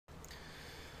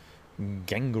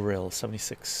Gangrel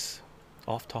 76,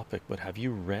 off topic, but have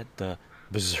you read the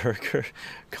Berserker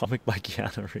comic by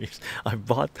Keanu Reeves? I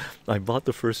bought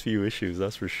the first few issues,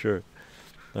 that's for sure.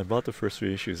 I bought the first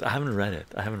three issues. I haven't read it,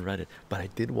 but I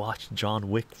did watch John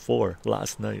Wick 4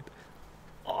 last night.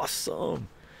 Awesome.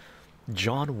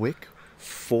 John Wick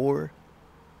 4,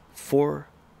 four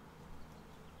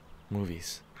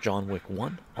movies. John Wick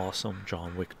 1, awesome.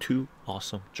 John Wick 2,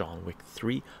 awesome. John Wick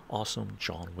 3, awesome.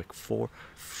 John Wick 4,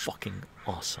 fucking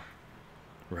awesome.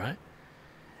 Right?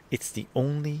 It's the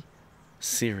only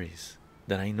series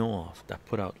that I know of that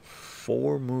put out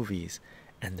four movies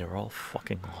and they're all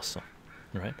fucking awesome.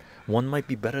 Right? One might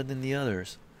be better than the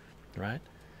others, right?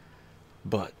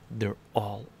 But they're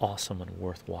all awesome and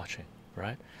worth watching,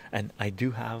 right? And I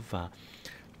do have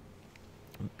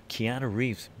Keanu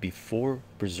Reeves before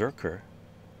Berserker,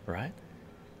 right?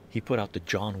 He put out the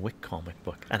John Wick comic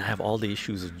book, and I have all the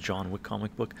issues of the John Wick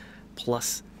comic book,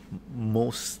 plus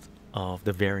most of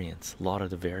the variants, a lot of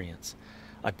the variants.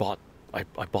 I bought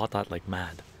that like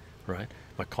mad, right?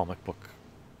 My comic book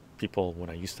people, when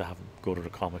I used to have go to the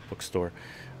comic book store,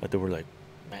 they were like,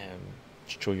 "Man,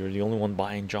 Chicho, you're the only one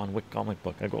buying John Wick comic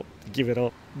book." I go, "Give it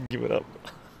up, give it up."